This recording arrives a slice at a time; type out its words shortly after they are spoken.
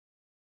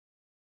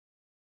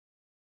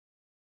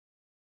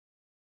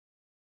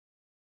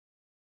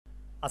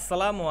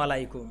Assalamu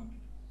Walaikum.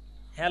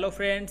 Hello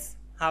friends,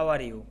 how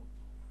are you?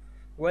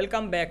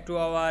 Welcome back to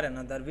our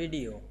another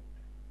video.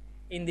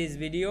 In this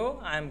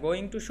video, I am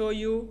going to show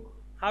you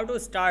how to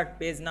start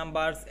page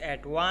numbers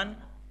at 1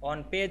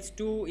 on page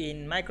 2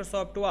 in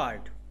Microsoft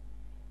Word.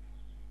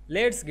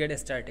 Let's get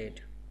started.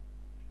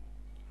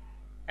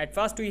 At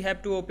first, we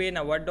have to open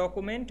a Word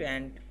document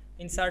and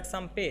insert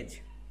some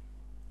page.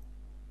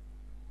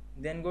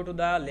 Then go to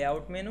the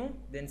layout menu,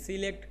 then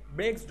select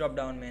breaks drop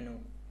down menu.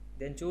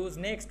 Then choose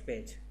next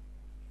page.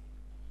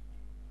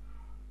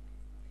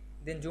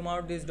 Then zoom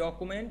out this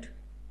document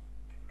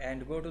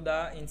and go to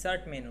the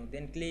insert menu.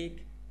 Then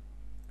click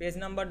page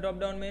number drop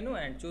down menu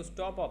and choose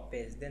top of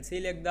page. Then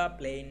select the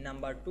plain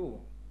number 2.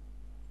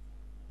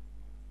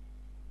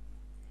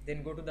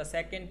 Then go to the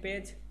second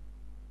page,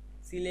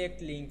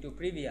 select link to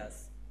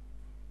previous.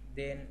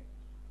 Then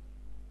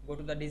go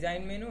to the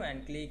design menu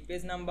and click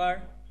page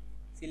number,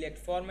 select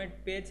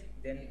format page,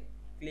 then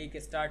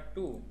click start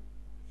to.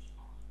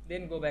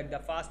 Then go back the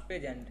first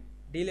page and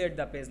delete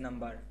the page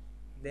number.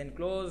 Then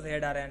close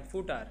header and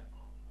footer.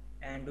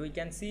 And we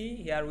can see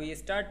here we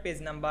start page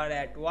number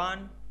at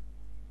 1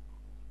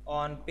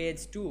 on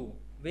page 2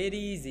 very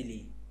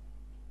easily.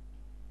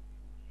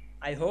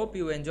 I hope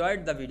you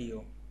enjoyed the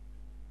video.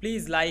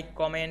 Please like,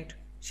 comment,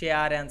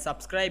 share and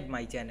subscribe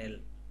my channel.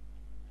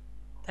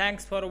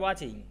 Thanks for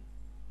watching.